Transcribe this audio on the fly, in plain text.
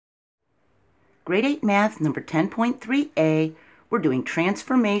Grade 8 Math, number 10.3a. We're doing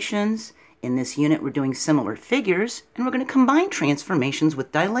transformations. In this unit, we're doing similar figures, and we're going to combine transformations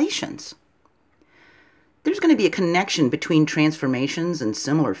with dilations. There's going to be a connection between transformations and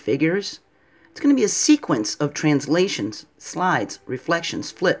similar figures. It's going to be a sequence of translations, slides,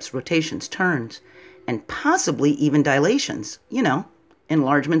 reflections, flips, rotations, turns, and possibly even dilations,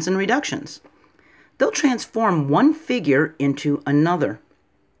 enlargements and reductions. They'll transform one figure into another.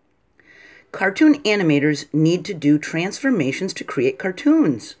 Cartoon animators need to do transformations to create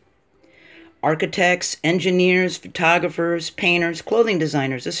cartoons. Architects, engineers, photographers, painters, clothing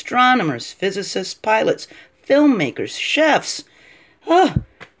designers, astronomers, physicists, pilots, filmmakers, chefs.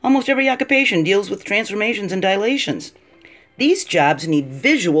 Almost every occupation deals with transformations and dilations. These jobs need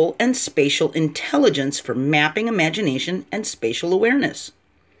visual and spatial intelligence for mapping imagination and spatial awareness.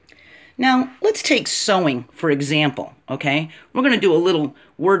 Now, let's take sewing, for example, okay? We're going to do a little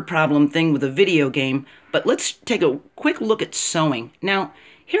word problem thing with a video game, but let's take a quick look at sewing. Now,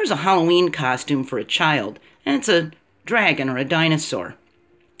 here's a Halloween costume for a child, and it's a dragon or a dinosaur.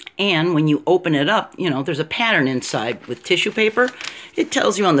 And when you open it up, there's a pattern inside with tissue paper. It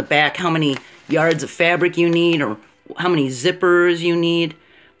tells you on the back how many yards of fabric you need, or how many zippers you need,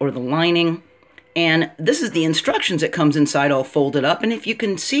 or the lining. And this is the instructions that comes inside all folded up. And if you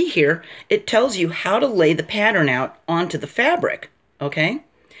can see here, it tells you how to lay the pattern out onto the fabric, okay?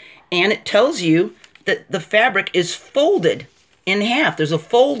 And it tells you that the fabric is folded in half. There's a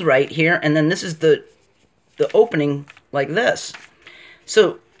fold right here, and then this is the opening like this.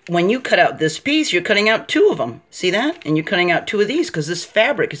 So when you cut out this piece, you're cutting out two of them. See that? And you're cutting out two of these because this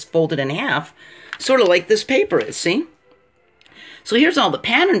fabric is folded in half, sort of like this paper is, see? So here's all the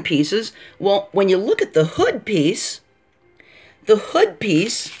pattern pieces. Well, when you look at the hood piece,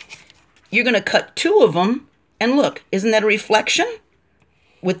 you're going to cut two of them. And look, isn't that a reflection?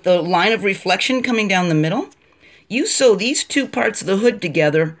 With the line of reflection coming down the middle. You sew these two parts of the hood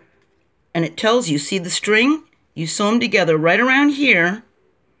together, and it tells you, see the string? You sew them together right around here.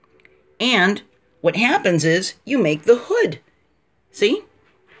 And what happens is you make the hood. See?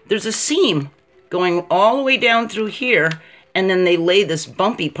 There's a seam going all the way down through here. And then they lay this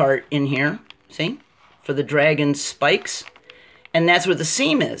bumpy part in here, see, for the dragon's spikes. And that's where the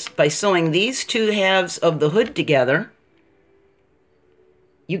seam is. By sewing these two halves of the hood together,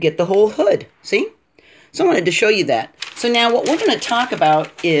 you get the whole hood, see? So I wanted to show you that. So now what we're going to talk about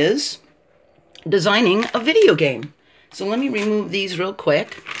is designing a video game. So let me remove these real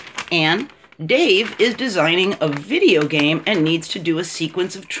quick. And Dave is designing a video game and needs to do a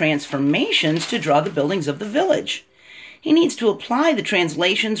sequence of transformations to draw the buildings of the village. He needs to apply the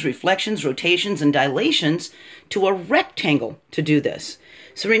translations, reflections, rotations, and dilations to a rectangle to do this.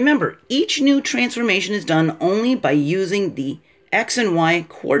 So remember, each new transformation is done only by using the X and Y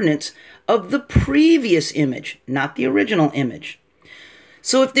coordinates of the previous image, not the original image.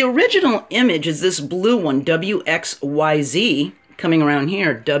 So if the original image is this blue one, WXYZ, coming around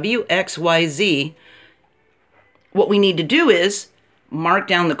here, WXYZ, what we need to do is mark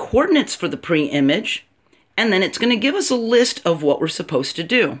down the coordinates for the pre-image, and then it's going to give us a list of what we're supposed to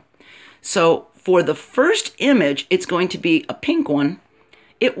do. So for the first image, it's going to be a pink one.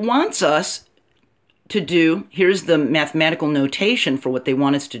 It wants us to do, here's the mathematical notation for what they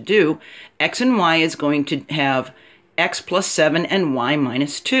want us to do. X and Y is going to have X plus 7 and Y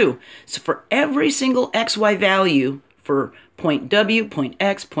minus 2. So for every single XY value for point W, point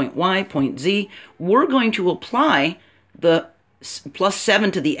X, point Y, point Z, we're going to apply the plus 7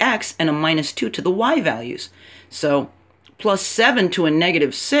 to the X and a minus 2 to the Y values. So plus 7 to a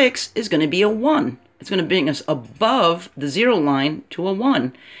negative 6 is going to be a 1. It's going to bring us above the 0 line to a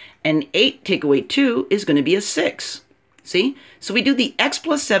 1. And 8 take away 2 is going to be a 6. See? So we do the X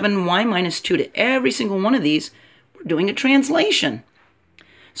plus 7, Y minus 2 to every single one of these. We're doing a translation.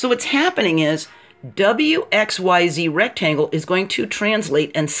 So what's happening is WXYZ rectangle is going to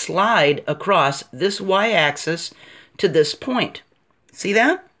translate and slide across this Y-axis to this point. See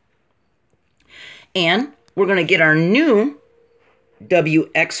that? And we're going to get our new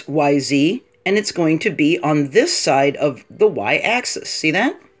WXYZ, and it's going to be on this side of the Y-axis. See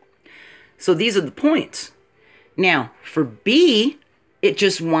that? So these are the points. Now, for B, it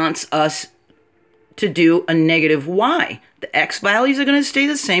just wants us to do a negative Y. The X values are going to stay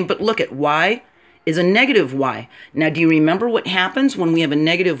the same, but look at Y is a negative Y. Now, do you remember what happens when we have a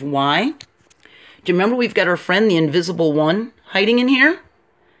negative Y? Do you remember we've got our friend, the invisible one, hiding in here?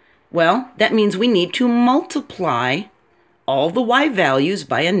 Well, that means we need to multiply all the Y values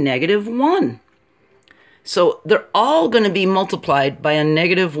by a negative 1. So they're all going to be multiplied by a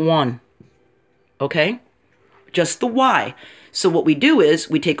negative 1. Okay? Just the Y. So what we do is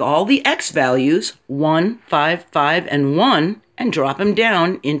we take all the x values, 1, 5, 5, and 1, and drop them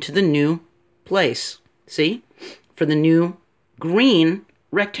down into the new place. See? For the new green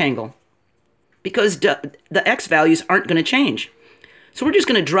rectangle. Because the x values aren't going to change. So we're just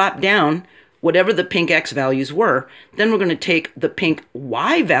going to drop down whatever the pink x values were. Then we're going to take the pink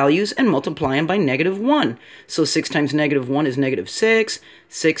y values and multiply them by -1. So 6 times -1 is -6.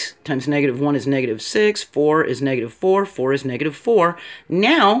 6 times -1 is -6. 4 is -4. 4 is -4.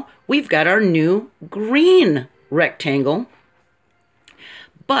 Now we've got our new green rectangle.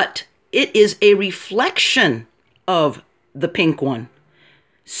 But it is a reflection of the pink one.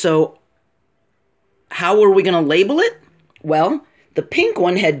 So how are we going to label it? Well, the pink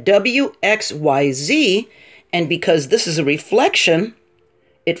one had W, X, Y, Z, and because this is a reflection,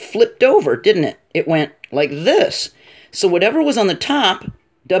 it flipped over, didn't it? It went like this. So whatever was on the top,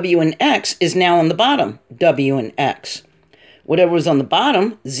 W and X, is now on the bottom, W and X. Whatever was on the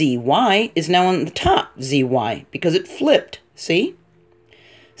bottom, ZY, is now on the top, ZY, because it flipped, see?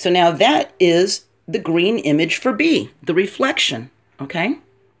 So now that is the green image for B, the reflection, okay?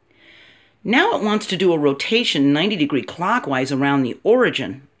 Now it wants to do a rotation 90-degree clockwise around the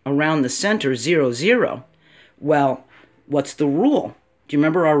origin, around the center, 0, 0. Well, what's the rule? Do you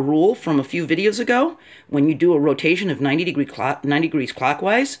remember our rule from a few videos ago? When you do a rotation of 90 degrees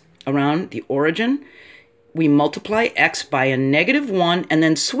clockwise around the origin, we multiply x by a -1 and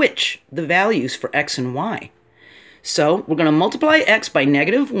then switch the values for x and y. So we're going to multiply x by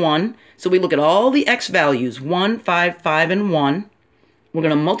 -1. So we look at all the x values, 1, 5, 5, and 1. We're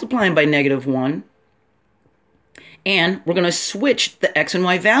going to multiply them by -1, and we're going to switch the x and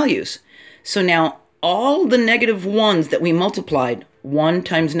y values. So now all the -1s that we multiplied, 1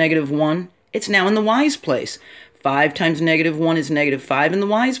 times -1, it's now in the y's place. 5 times -1 is -5 in the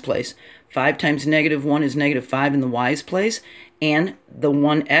y's place. 5 times -1 is -5 in the y's place. And the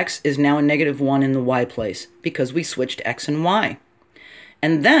 1x is now a -1 in the y place because we switched x and y.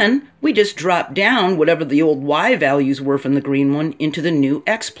 And then we just drop down whatever the old y values were from the green one into the new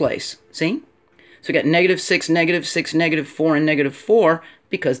x place. See? So we got -6, -6, -4, and -4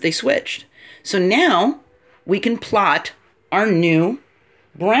 because they switched. So now we can plot our new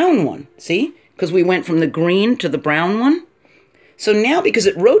brown one. See? Because we went from the green to the brown one. So now because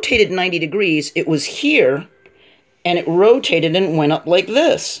it rotated 90 degrees, it was here, and it rotated and went up like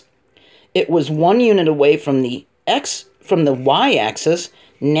this. It was 1 unit away from the y-axis.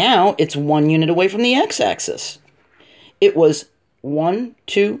 Now it's 1 unit away from the x-axis. It was 1,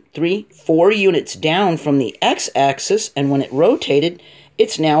 2, 3, 4 units down from the x-axis, and when it rotated,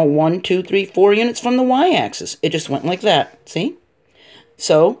 it's now 1, 2, 3, 4 units from the y-axis. It just went like that, see?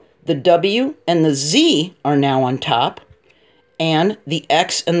 So the W and the Z are now on top, and the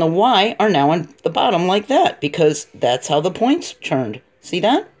X and the Y are now on the bottom like that, because that's how the points turned. See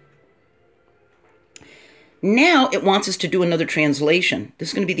that? Now it wants us to do another translation. This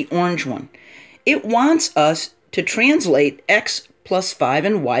is going to be the orange one. It wants us to translate X plus 5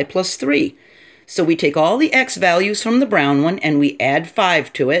 and Y plus 3. So we take all the X values from the brown one and we add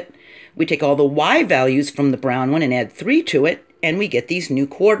 5 to it. We take all the Y values from the brown one and add 3 to it, and we get these new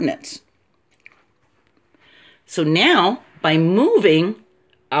coordinates. So now, by moving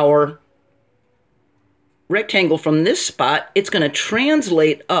our rectangle from this spot, it's going to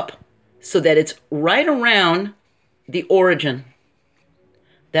translate up so that it's right around the origin.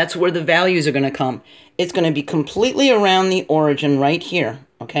 That's where the values are going to come. It's going to be completely around the origin right here,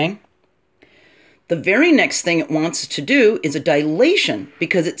 okay? The very next thing it wants us to do is a dilation,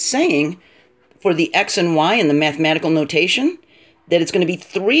 because it's saying for the X and Y in the mathematical notation that it's going to be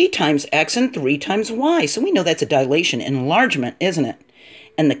 3 times X and 3 times Y. So we know that's a dilation, enlargement, isn't it?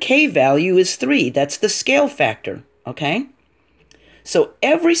 And the K value is 3. That's the scale factor, okay? So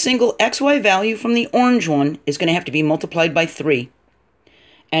every single XY value from the orange one is going to have to be multiplied by 3.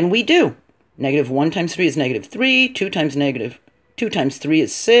 And we do. -1 times 3 is -3. 2 times 3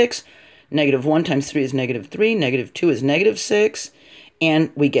 is 6. -1 times 3 is -3. -2 is -6.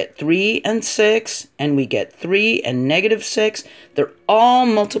 And we get 3 and 6. And we get 3 and -6. They're all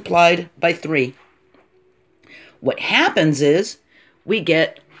multiplied by 3. What happens is we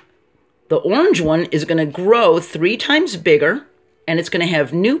get the orange one is going to grow 3 times bigger. And it's going to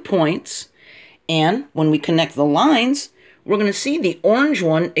have new points. And when we connect the lines, we're going to see the orange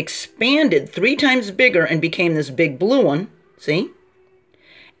one expanded 3 times bigger and became this big blue one. See?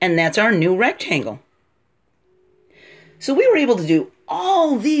 And that's our new rectangle. So we were able to do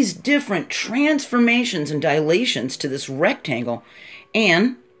all these different transformations and dilations to this rectangle.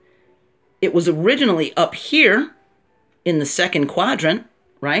 And it was originally up here in the second quadrant,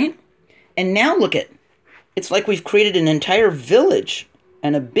 right? And now look at, It's like we've created an entire village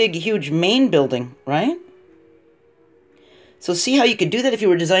and a big, huge main building, right? So see how you could do that if you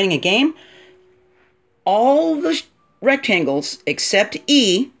were designing a game? All the rectangles except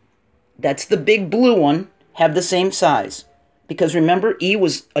E, that's the big blue one, have the same size. Because remember, E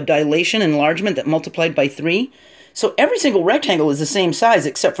was a dilation enlargement that multiplied by 3. So every single rectangle is the same size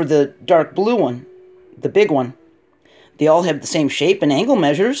except for the dark blue one, the big one. They all have the same shape and angle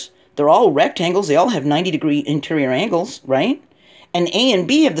measures. They're all rectangles. They all have 90-degree interior angles, right? And A and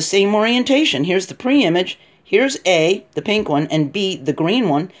B have the same orientation. Here's the pre-image. Here's A, the pink one, and B, the green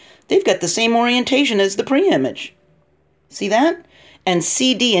one. They've got the same orientation as the pre-image. See that? And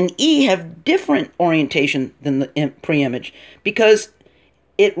C, D, and E have different orientation than the pre-image because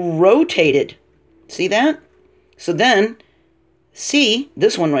it rotated. See that? So then C,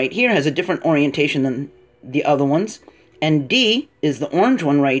 this one right here, has a different orientation than the other ones. And D is the orange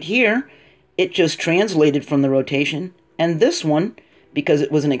one right here. It just translated from the rotation. And this one, because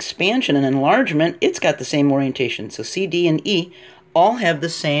it was an expansion and enlargement, it's got the same orientation. So C, D, and E all have the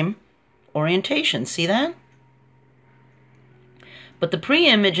same orientation. See that? But the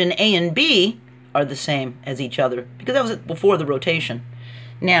pre-image in A and B are the same as each other because that was before the rotation.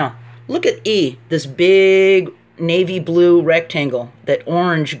 Now, look at E, this big navy blue rectangle that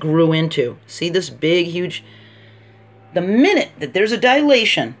orange grew into. See this big, huge... The minute that there's a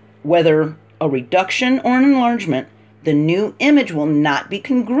dilation, whether a reduction or an enlargement, the new image will not be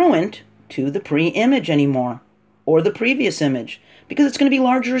congruent to the pre-image anymore, or the previous image, because it's going to be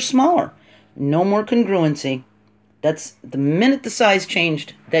larger or smaller. No more congruency. That's the minute the size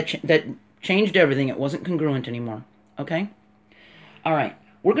changed, that changed everything. It wasn't congruent anymore. Okay? All right.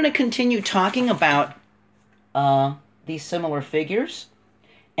 We're going to continue talking about these similar figures.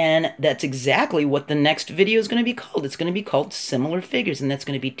 And that's exactly what the next video is going to be called. It's going to be called Similar Figures, and that's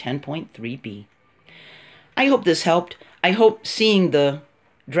going to be 10.3b. I hope this helped. I hope seeing the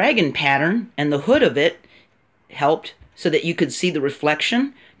dragon pattern and the hood of it helped so that you could see the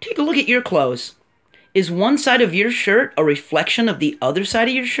reflection. Take a look at your clothes. Is one side of your shirt a reflection of the other side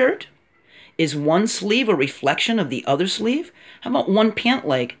of your shirt? Is one sleeve a reflection of the other sleeve? How about one pant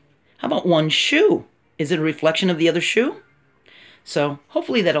leg? How about one shoe? Is it a reflection of the other shoe? So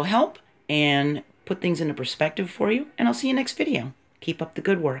hopefully that'll help and put things into perspective for you. And I'll see you next video. Keep up the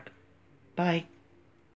good work. Bye.